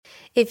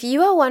If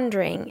you are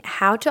wondering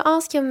how to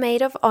ask your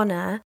maid of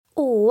honor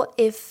or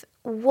if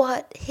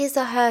what his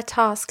or her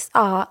tasks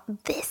are,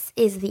 this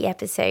is the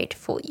episode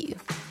for you.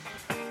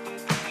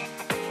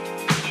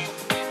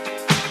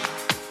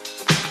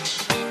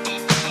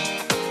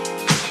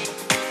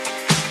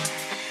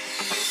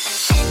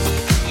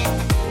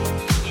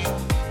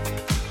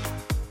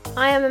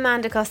 I am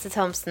Amanda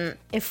Costa-Thompson,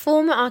 a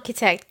former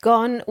architect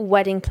gone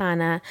wedding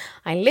planner.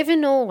 I live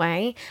in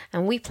Norway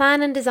and we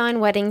plan and design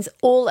weddings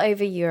all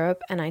over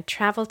Europe, and I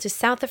travel to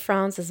south of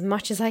France as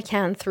much as I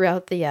can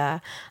throughout the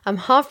year. I'm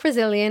half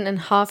Brazilian and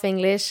half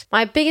English.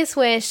 My biggest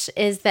wish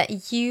is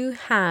that you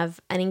have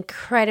an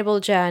incredible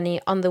journey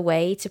on the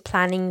way to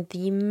planning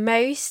the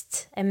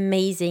most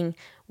amazing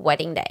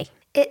wedding day.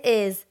 It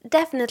is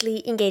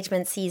definitely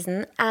engagement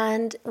season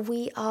and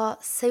we are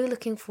so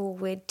looking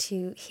forward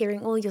to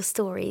hearing all your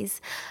stories.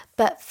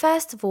 But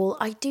first of all,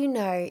 I do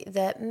know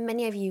that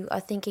many of you are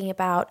thinking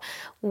about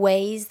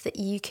ways that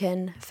you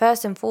can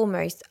first and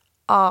foremost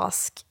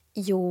ask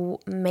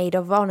your maid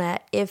of honor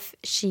if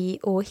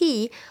she or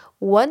he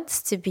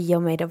wants to be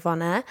your maid of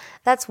honor.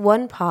 That's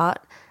one part.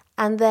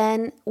 And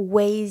then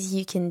ways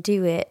you can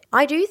do it.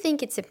 I do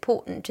think it's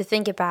important to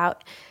think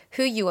about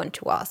who you want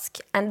to ask.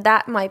 And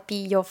that might be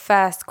your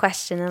first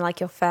question and like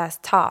your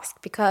first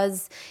task,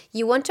 because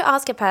you want to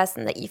ask a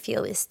person that you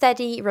feel is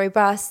steady,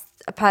 robust,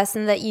 a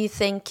person that you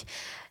think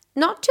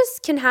not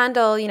just can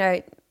handle,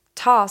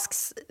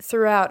 tasks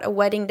throughout a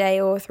wedding day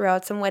or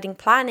throughout some wedding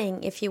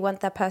planning if you want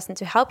that person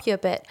to help you a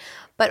bit,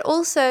 but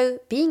also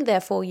being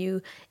there for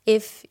you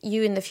if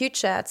you in the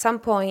future at some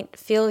point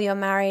feel your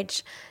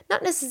marriage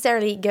not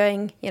necessarily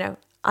going,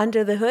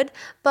 under the hood,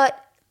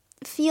 but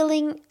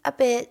feeling a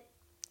bit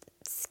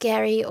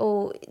scary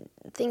or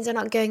things are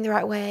not going the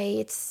right way,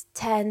 it's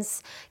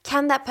tense.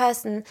 Can that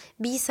person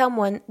be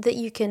someone that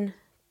you can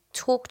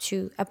talk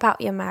to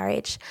about your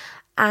marriage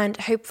and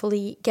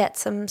hopefully get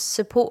some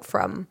support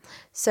from,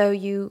 so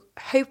you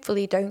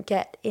hopefully don't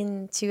get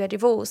into a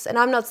divorce? And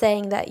I'm not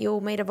saying that your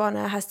maid of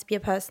honor has to be a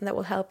person that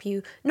will help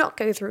you not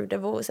go through a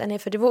divorce, and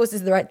if a divorce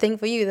is the right thing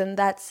for you, then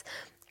that's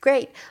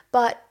great.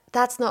 But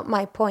that's not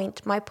my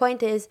point. My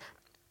point is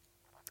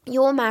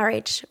your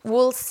marriage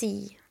will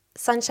see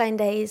sunshine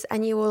days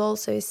and you will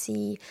also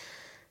see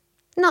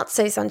not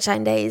so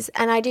sunshine days.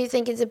 And I do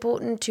think it's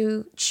important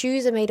to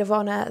choose a maid of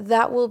honor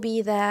that will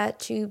be there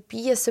to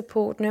be a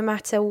support no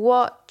matter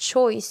what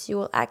choice you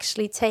will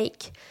actually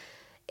take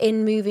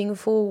in moving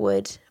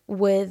forward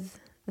with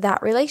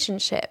that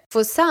relationship.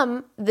 For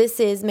some, this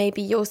is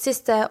maybe your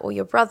sister or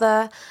your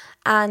brother.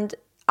 And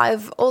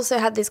I've also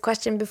had this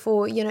question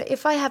before,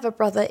 if I have a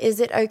brother, is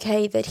it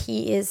okay that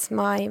he is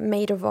my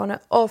maid of honor?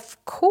 Of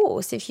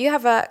course, if you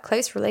have a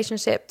close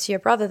relationship to your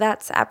brother,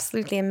 that's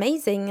absolutely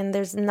amazing. And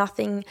there's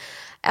nothing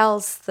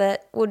else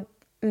that would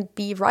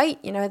be right,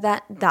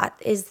 that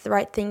is the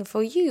right thing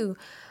for you.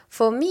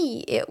 For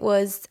me, it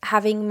was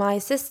having my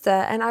sister.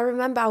 And I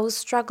remember I was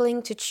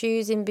struggling to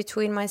choose in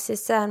between my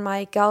sister and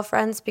my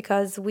girlfriends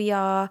because we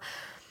are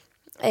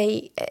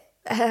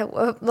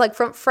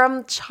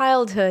from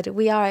childhood,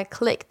 we are a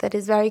clique that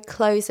is very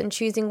close, and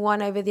choosing one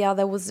over the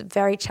other was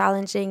very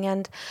challenging.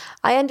 And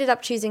I ended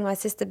up choosing my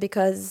sister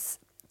because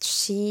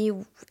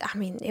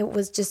it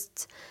was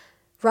just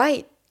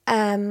right.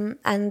 And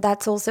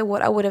that's also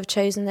what I would have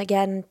chosen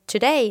again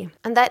today.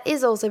 And that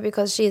is also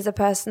because she is a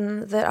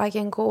person that I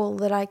can call,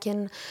 that I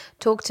can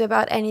talk to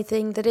about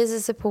anything, that is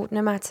a support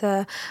no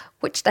matter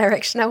which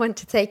direction I want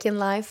to take in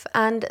life.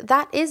 And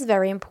that is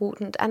very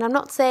important. And I'm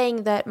not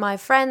saying that my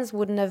friends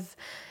wouldn't have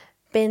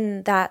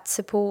been that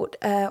support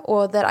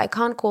or that I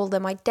can't call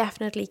them. I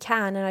definitely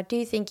can. And I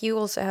do think you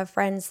also have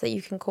friends that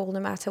you can call no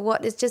matter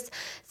what. It's just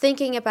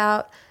thinking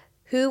about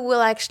who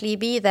will actually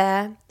be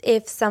there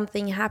if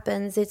something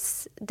happens.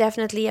 It's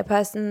definitely a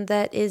person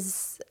that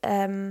is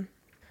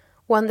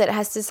one that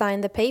has to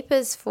sign the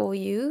papers for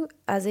you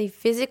as a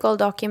physical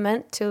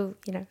document to,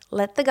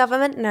 let the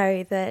government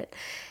know that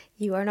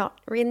you are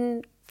not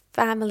in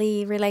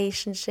family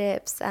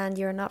relationships and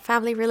you're not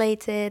family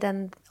related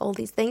and all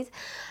these things.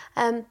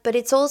 But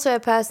it's also a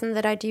person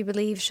that I do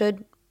believe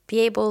should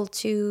be able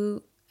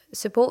to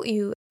support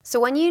you.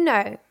 So when you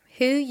know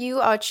who you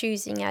are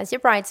choosing as your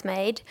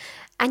bridesmaid,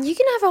 and you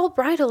can have a whole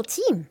bridal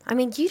team. And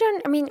you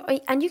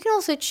can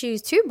also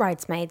choose 2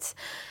 bridesmaids.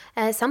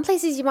 Some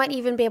places you might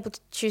even be able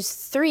to choose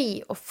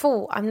 3 or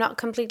 4. I'm not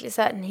completely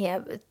certain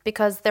here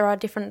because there are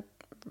different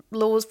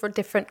laws for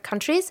different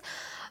countries.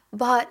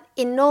 But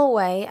in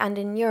Norway and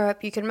in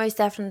Europe, you can most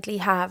definitely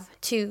have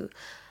 2.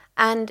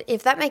 And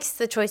if that makes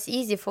the choice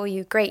easier for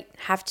you, great,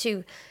 have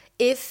 2.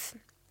 If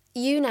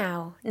you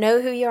now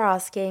know who you're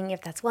asking, if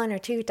that's 1 or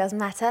 2, it doesn't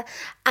matter.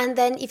 And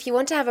then if you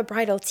want to have a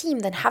bridal team,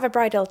 then have a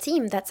bridal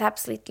team. That's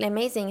absolutely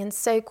amazing and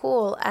so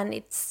cool. And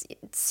it's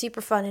super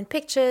fun in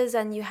pictures,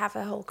 and you have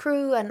a whole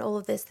crew and all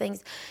of these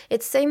things.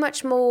 It's so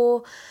much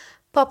more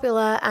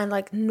popular and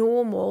like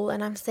normal.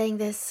 And I'm saying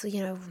this,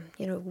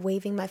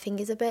 waving my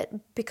fingers a bit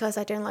because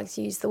I don't like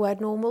to use the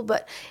word normal,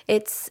 but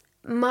it's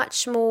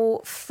much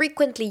more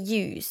frequently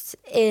used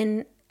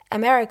in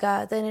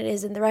America than it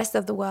is in the rest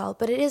of the world.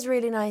 But it is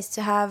really nice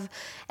to have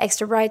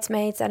extra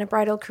bridesmaids and a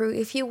bridal crew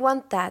if you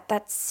want that.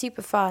 That's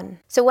super fun.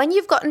 So when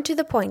you've gotten to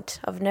the point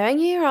of knowing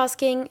who you're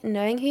asking,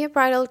 knowing who your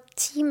bridal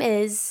team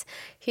is,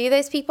 who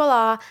those people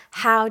are,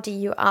 how do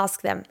you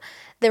ask them?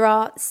 There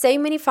are so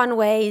many fun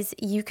ways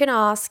you can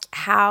ask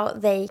how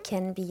they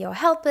can be your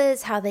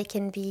helpers, how they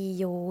can be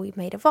your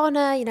maid of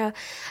honor,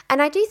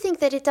 And I do think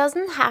that it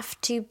doesn't have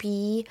to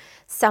be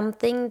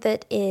something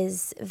that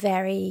is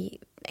very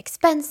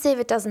expensive.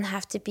 It doesn't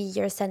have to be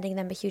you're sending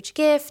them a huge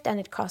gift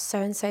and it costs so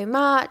and so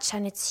much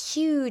and it's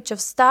huge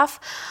of stuff.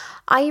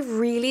 I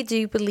really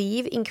do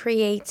believe in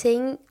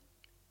creating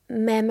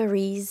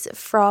memories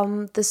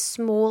from the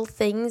small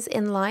things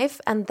in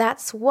life, and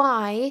that's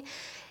why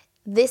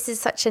this is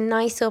such a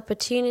nice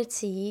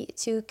opportunity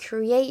to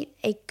create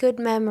a good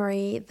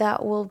memory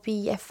that will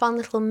be a fun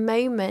little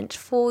moment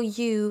for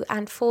you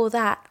and for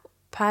that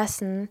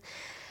person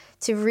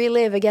to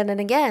relive again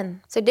and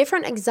again. So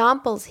different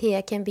examples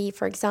here can be,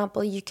 for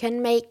example, you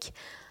can make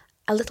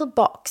a little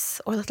box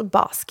or a little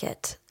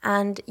basket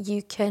and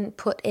you can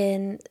put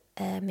in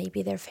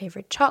maybe their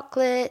favorite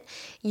chocolate.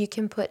 You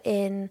can put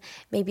in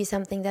maybe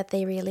something that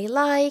they really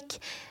like,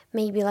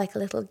 maybe like a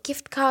little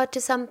gift card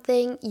to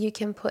something. You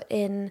can put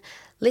in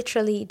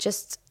literally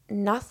just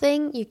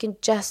nothing. You can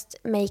just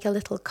make a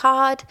little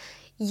card.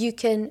 You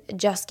can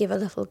just give a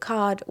little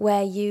card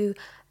where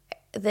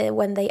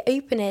when they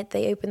open it,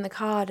 they open the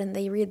card and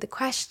they read the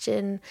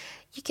question.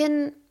 You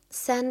can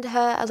send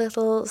her a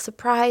little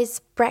surprise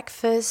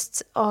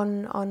breakfast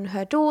on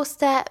her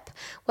doorstep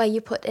where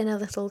you put in a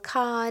little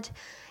card.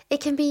 It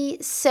can be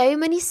so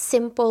many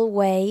simple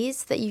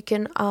ways that you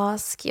can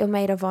ask your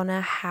maid of honor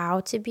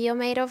how to be your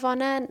maid of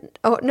honor.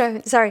 Oh,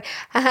 no, sorry.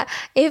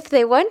 If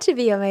they want to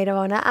be your maid of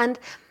honor. And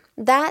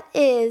that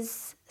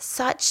is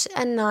such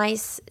a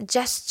nice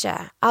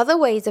gesture. Other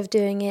ways of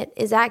doing it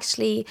is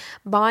actually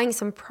buying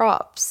some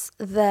props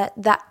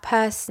that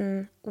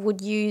person would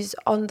use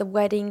on the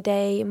wedding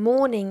day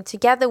morning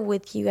together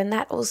with you. And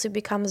that also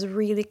becomes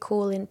really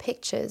cool in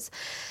pictures.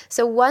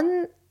 So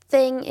one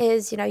thing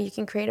is, you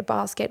can create a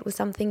basket with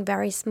something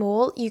very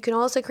small. You can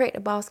also create a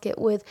basket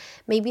with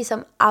maybe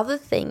some other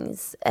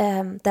things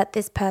that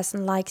this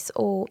person likes,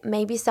 or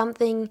maybe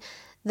something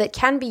that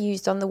can be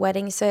used on the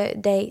wedding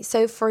day.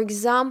 So for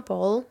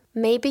example,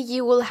 maybe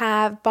you will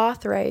have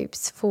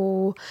bathrobes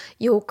for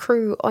your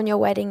crew on your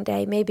wedding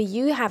day. Maybe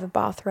you have a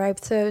bathrobe.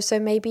 So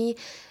maybe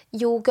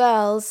your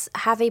girls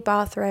have a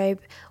bathrobe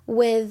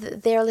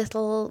with their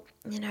little,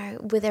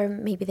 with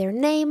maybe their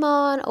name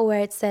on, or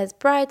where it says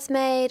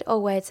bridesmaid,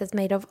 or where it says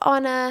maid of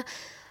honor,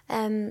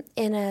 in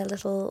a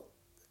little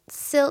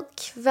silk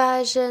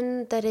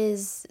version that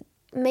is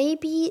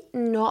maybe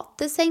not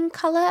the same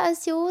color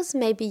as yours.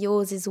 Maybe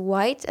yours is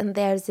white and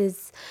theirs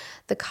is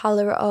the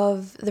color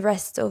of the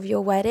rest of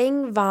your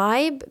wedding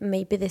vibe.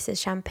 Maybe this is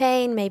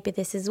champagne, maybe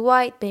this is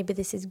white, maybe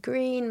this is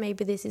green,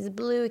 maybe this is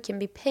blue, it can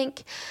be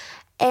pink,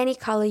 any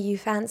color you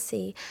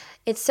fancy.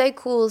 It's so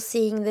cool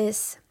seeing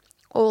this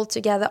all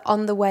together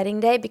on the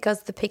wedding day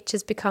because the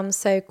pictures become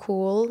so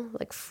cool,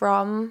 like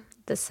from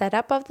the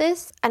setup of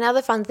this.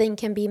 Another fun thing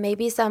can be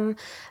maybe some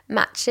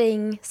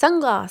matching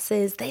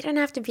sunglasses. They don't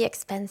have to be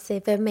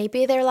expensive, but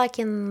maybe they're like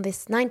in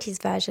this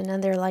 90s version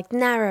and they're like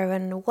narrow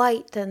and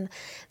white and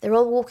they're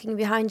all walking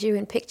behind you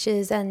in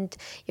pictures and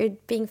you're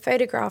being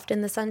photographed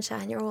in the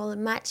sunshine. You're all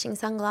in matching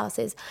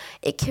sunglasses.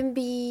 It can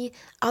be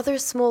other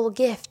small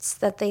gifts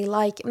that they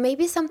like,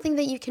 maybe something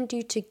that you can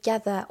do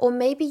together, or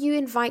maybe you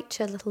invite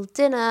to a little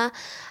dinner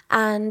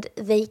and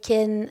they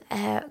can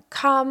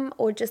come,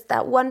 or just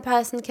that one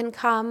person can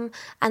come,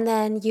 and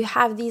then you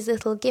have these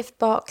little gift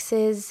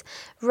boxes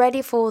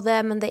ready for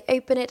them and they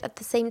open it at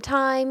the same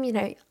time.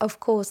 Of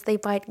course they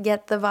might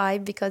get the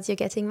vibe because you're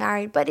getting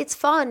married, but it's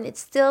fun. It's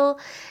still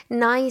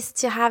nice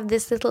to have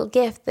this little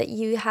gift that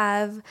you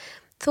have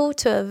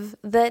thought of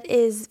that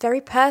is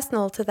very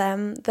personal to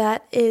them,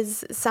 that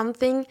is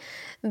something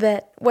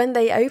that when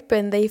they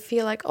open they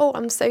feel like, oh,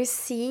 I'm so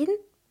seen,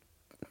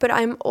 but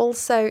I'm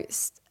also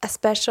a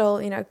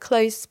special,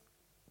 close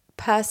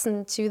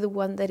person to the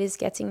one that is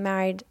getting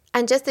married.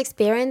 And just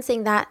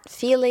experiencing that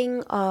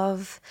feeling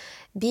of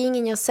being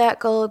in your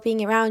circle,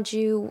 being around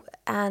you,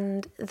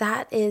 and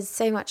that is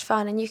so much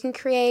fun. And you can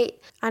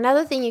create,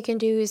 another thing you can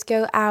do is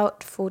go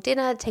out for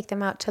dinner, take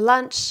them out to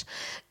lunch,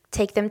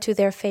 take them to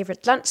their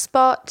favorite lunch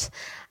spot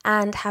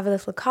and have a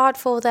little card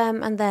for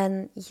them, and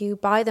then you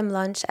buy them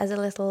lunch as a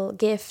little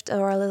gift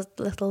or a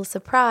little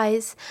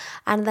surprise,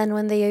 and then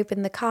when they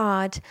open the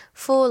card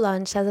for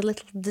lunch as a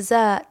little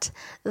dessert,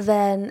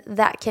 then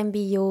that can be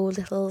your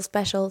little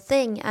special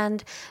thing.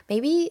 And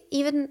maybe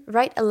even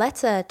write a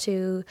letter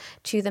to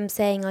them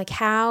saying like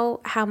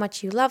how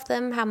much you love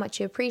them, how much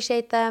you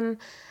appreciate them,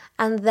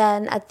 and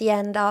then at the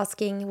end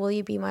asking, will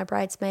you be my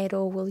bridesmaid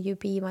or will you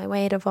be my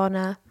maid of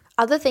honor?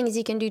 Other things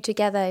you can do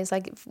together is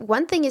like,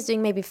 one thing is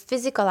doing maybe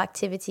physical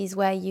activities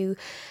where you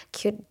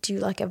could do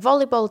like a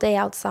volleyball day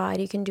outside,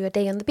 you can do a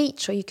day on the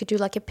beach, or you could do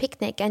like a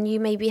picnic, and you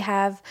maybe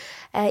have,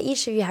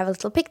 each of you have a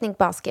little picnic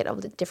basket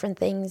of the different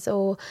things,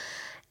 or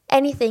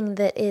anything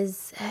that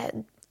is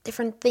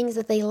different things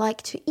that they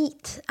like to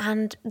eat.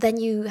 And then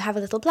you have a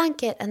little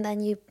blanket and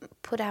then you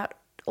put out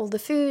all the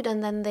food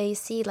and then they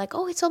see like,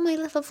 oh, it's all my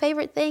little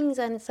favorite things.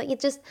 And it's like,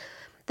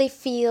 they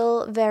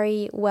feel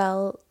very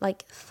well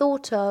like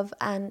thought of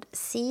and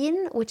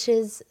seen, which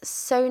is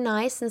so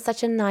nice and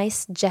such a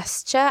nice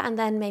gesture. And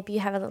then maybe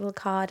you have a little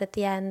card at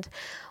the end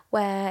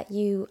where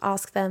you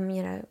ask them,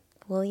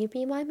 will you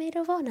be my maid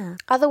of honor?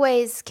 Other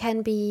ways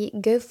can be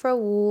go for a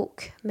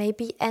walk,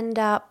 maybe end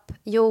up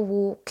your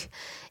walk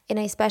in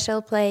a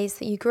special place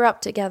that you grew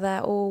up together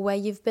or where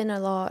you've been a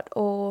lot,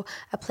 or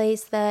a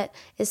place that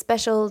is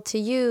special to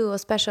you or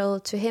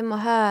special to him or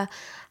her.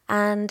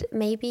 And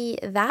maybe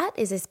that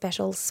is a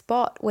special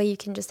spot where you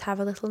can just have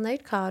a little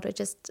note card or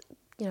just,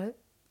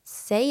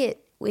 say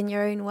it in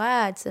your own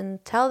words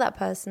and tell that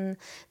person,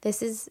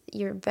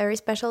 you're very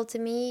special to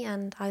me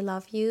and I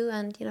love you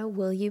and,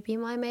 will you be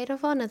my maid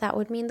of honor? That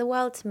would mean the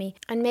world to me.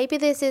 And maybe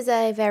this is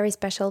a very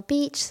special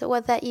beach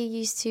that you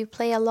used to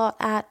play a lot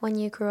at when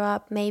you grew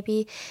up.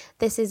 Maybe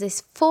this is this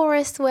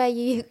forest where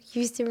you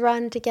used to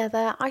run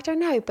together. I don't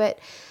know, but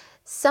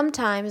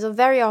sometimes, or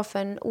very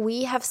often,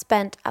 we have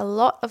spent a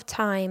lot of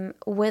time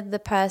with the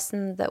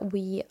person that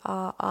we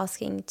are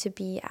asking to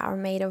be our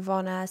maid of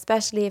honor,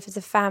 especially if it's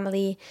a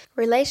family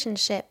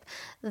relationship.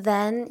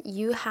 Then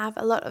you have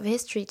a lot of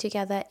history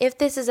together. If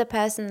this is a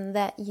person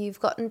that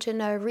you've gotten to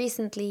know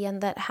recently and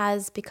that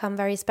has become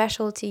very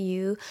special to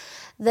you,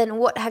 then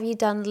what have you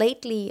done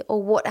lately,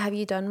 or what have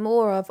you done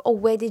more of, or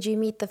where did you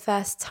meet the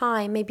first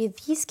time? Maybe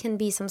these can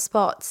be some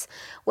spots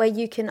where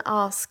you can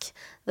ask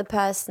the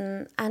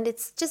person, and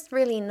it's just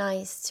really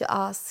nice to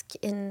ask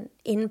in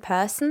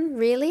person,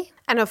 really.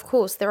 And of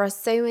course, there are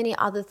so many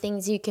other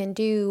things you can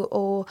do,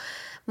 or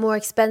more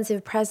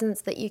expensive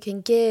presents that you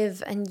can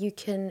give, and you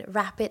can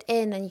wrap it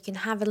in and you can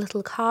have a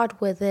little card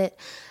with it,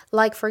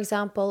 like for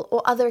example,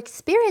 or other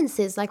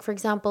experiences, like for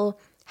example,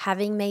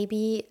 having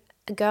maybe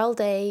a girl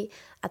day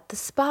at the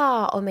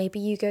spa, or maybe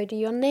you go do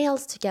your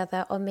nails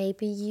together, or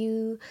maybe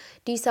you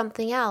do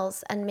something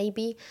else, and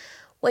maybe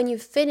when you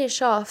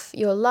finish off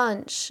your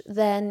lunch,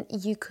 then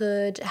you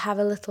could have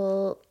a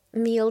little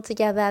meal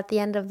together at the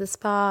end of the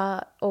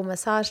spa or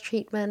massage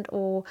treatment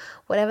or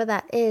whatever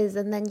that is.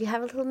 And then you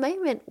have a little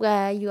moment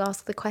where you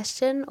ask the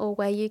question or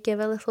where you give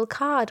a little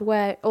card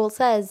where it all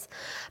says.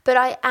 But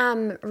I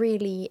am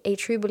really a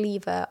true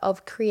believer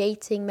of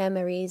creating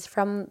memories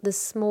from the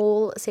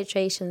small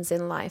situations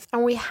in life.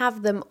 And we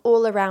have them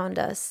all around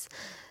us.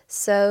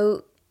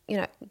 So,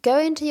 go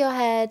into your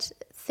head,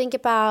 think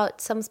about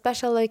some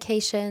special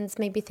locations,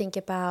 maybe think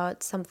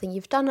about something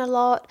you've done a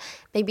lot,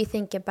 maybe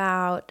think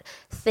about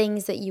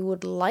things that you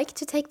would like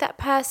to take that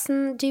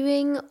person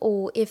doing,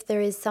 or if there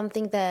is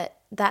something that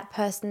that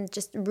person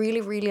just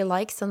really, really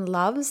likes and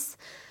loves,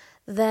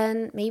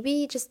 then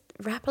maybe just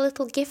wrap a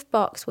little gift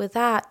box with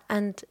that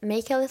and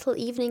make a little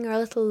evening or a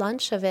little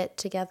lunch of it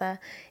together.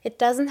 It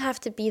doesn't have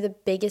to be the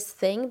biggest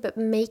thing, but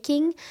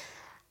making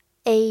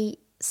a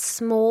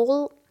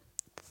small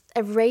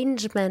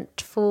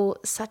arrangement for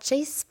such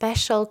a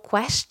special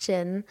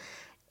question,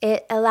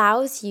 it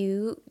allows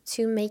you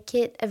to make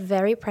it a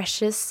very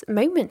precious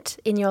moment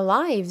in your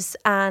lives,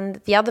 and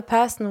the other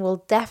person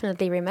will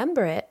definitely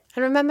remember it.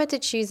 And remember to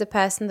choose a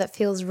person that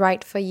feels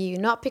right for you,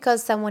 not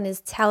because someone is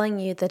telling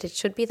you that it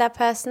should be that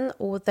person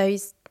or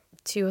those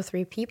 2 or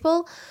 3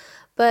 people,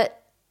 but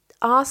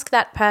ask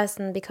that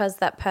person because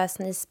that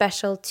person is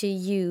special to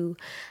you.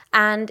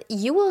 And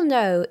you will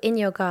know in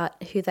your gut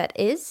who that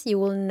is. You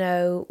will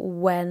know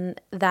when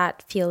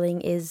that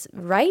feeling is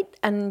right,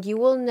 and you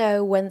will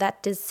know when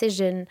that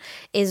decision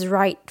is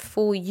right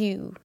for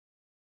you.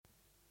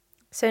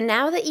 So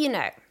now that you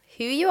know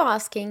who you're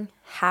asking,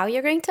 how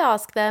you're going to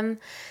ask them,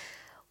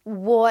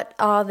 what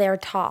are their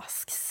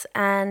tasks?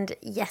 And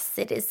yes,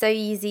 it is so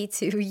easy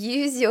to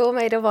use your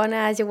maid of honor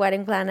as your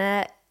wedding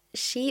planner.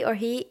 She or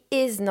he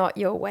is not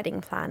your wedding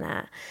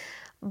planner,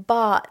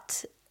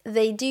 but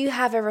they do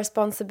have a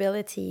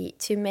responsibility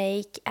to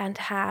make and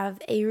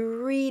have a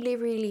really,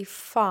 really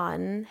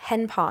fun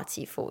hen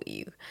party for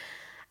you.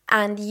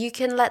 And you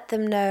can let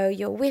them know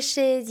your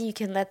wishes, you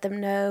can let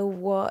them know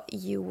what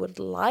you would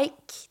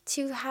like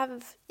to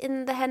have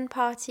in the hen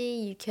party,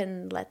 you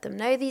can let them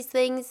know these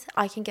things.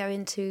 I can go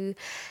into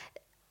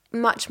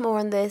much more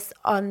on this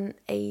on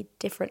a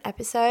different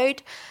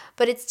episode,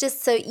 but it's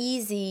just so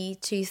easy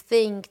to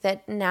think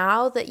that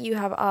now that you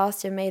have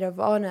asked your maid of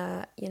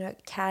honor,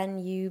 can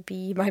you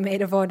be my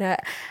maid of honor,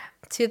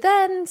 to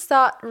then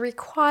start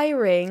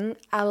requiring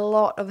a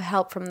lot of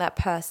help from that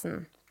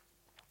person,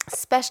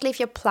 especially if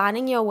you're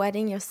planning your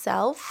wedding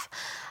yourself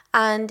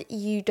and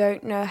you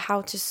don't know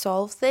how to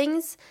solve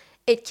things.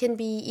 It can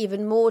be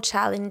even more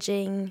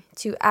challenging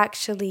to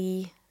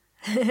actually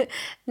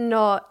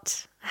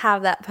not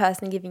have that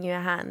person giving you a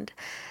hand.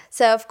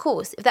 So of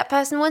course, if that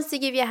person wants to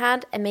give you a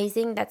hand,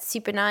 amazing, that's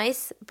super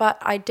nice, but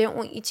I don't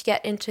want you to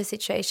get into a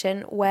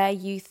situation where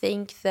you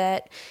think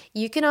that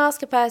you can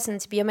ask a person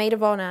to be a maid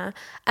of honor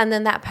and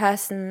then that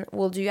person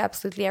will do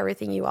absolutely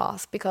everything you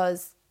ask,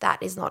 because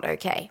that is not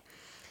okay.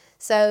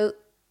 So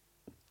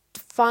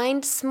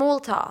find small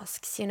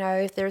tasks,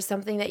 if there's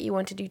something that you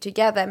want to do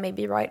together,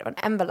 maybe write on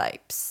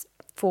envelopes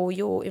for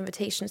your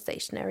invitation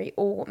stationery,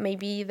 or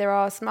maybe there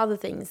are some other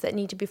things that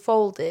need to be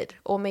folded,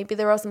 or maybe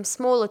there are some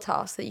smaller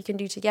tasks that you can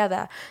do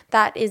together.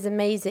 That is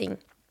amazing.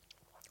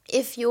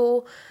 If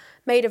your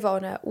maid of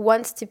honor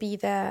wants to be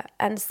there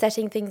and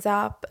setting things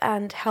up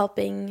and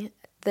helping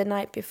the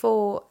night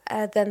before,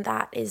 then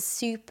that is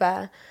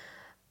super.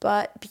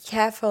 But be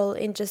careful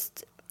in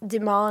just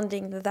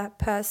demanding that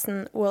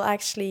person will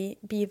actually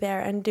be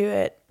there and do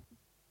it.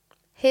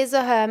 His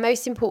or her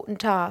most important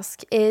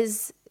task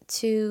is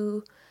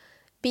to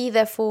be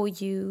there for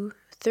you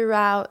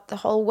throughout the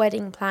whole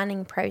wedding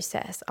planning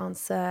process.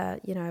 Answer,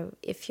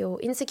 if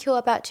you're insecure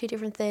about two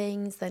different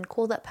things, then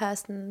call that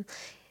person,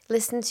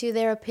 listen to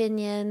their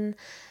opinion.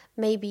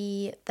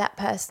 Maybe that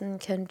person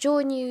can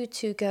join you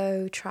to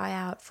go try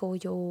out for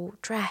your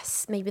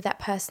dress. Maybe that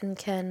person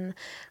can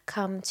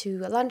come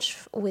to a lunch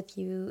with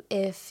you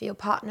if your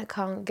partner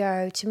can't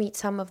go to meet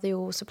some of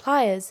your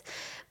suppliers.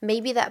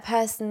 Maybe that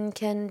person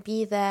can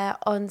be there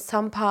on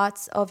some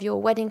parts of your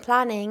wedding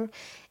planning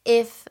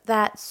if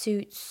that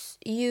suits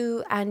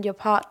you and your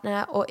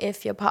partner, or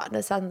if your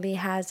partner suddenly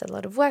has a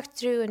lot of work to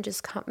do and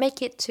just can't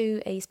make it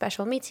to a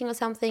special meeting or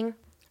something.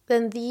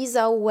 Then these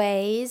are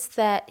ways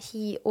that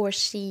he or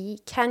she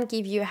can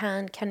give you a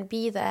hand, can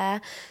be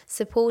there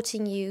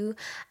supporting you,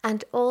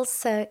 and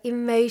also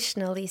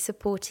emotionally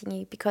supporting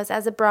you, because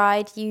as a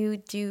bride you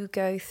do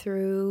go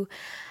through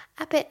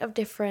a bit of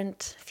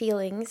different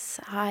feelings,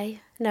 I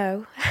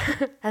know,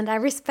 and I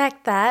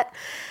respect that.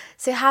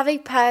 So have a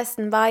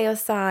person by your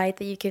side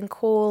that you can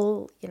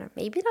call,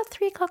 maybe not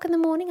 3 o'clock in the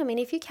morning. I mean,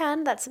 if you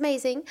can, that's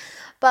amazing,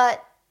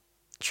 but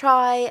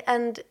try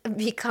and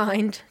be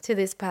kind to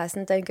this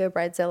person. Don't go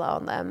bridezilla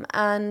on them,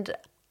 and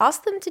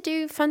ask them to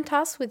do fun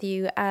tasks with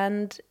you,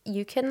 and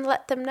you can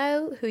let them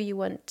know who you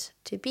want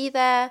to be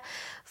there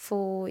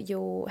for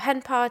your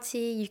hen party.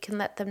 You can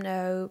let them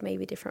know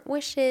maybe different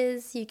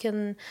wishes. You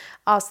can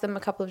ask them a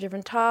couple of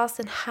different tasks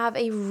and have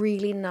a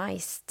really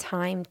nice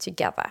time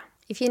together.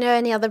 If you know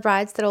any other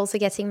brides that are also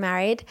getting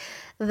married,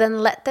 then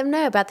let them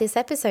know about this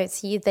episode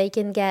so they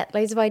can get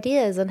loads of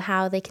ideas on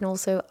how they can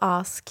also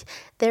ask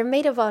their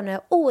maid of honor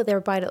or their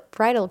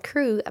bridal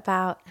crew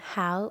about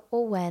how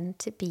or when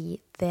to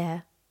be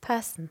their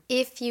person.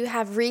 If you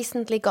have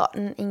recently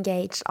gotten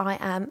engaged, I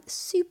am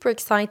super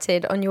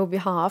excited on your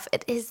behalf.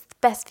 It is the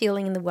best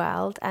feeling in the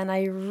world, and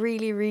I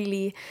really,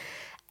 really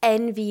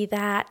envy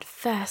that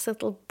first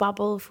little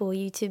bubble for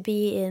you to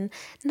be in.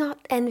 Not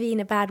envy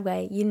in a bad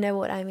way, you know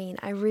what I mean.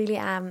 I really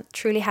am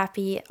truly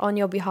happy on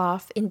your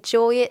behalf.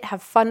 Enjoy it,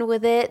 have fun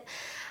with it,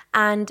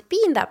 and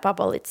be in that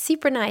bubble. It's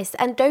super nice.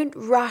 And don't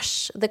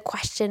rush the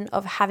question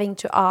of having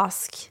to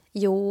ask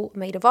your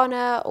maid of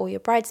honor or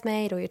your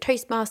bridesmaid or your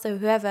toastmaster,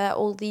 whoever,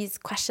 all these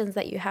questions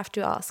that you have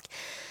to ask.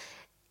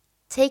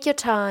 Take your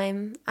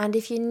time, and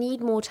if you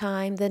need more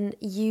time, then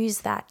use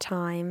that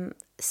time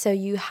so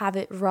you have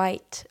it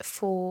right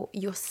for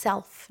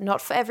yourself,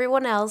 not for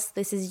everyone else.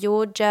 This is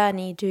your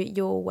journey, do it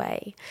your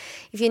way.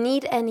 If you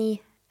need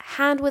any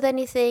hand with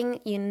anything,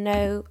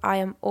 I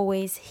am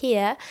always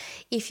here.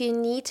 If you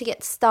need to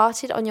get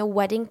started on your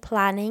wedding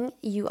planning,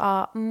 you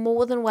are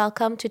more than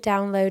welcome to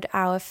download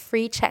our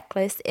free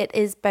checklist. It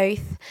is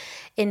both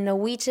in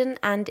Norwegian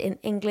and in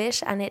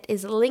English, and it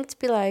is linked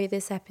below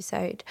this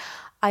episode.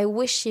 I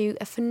wish you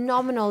a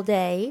phenomenal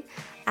day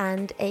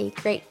and a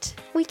great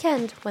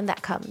weekend when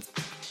that comes.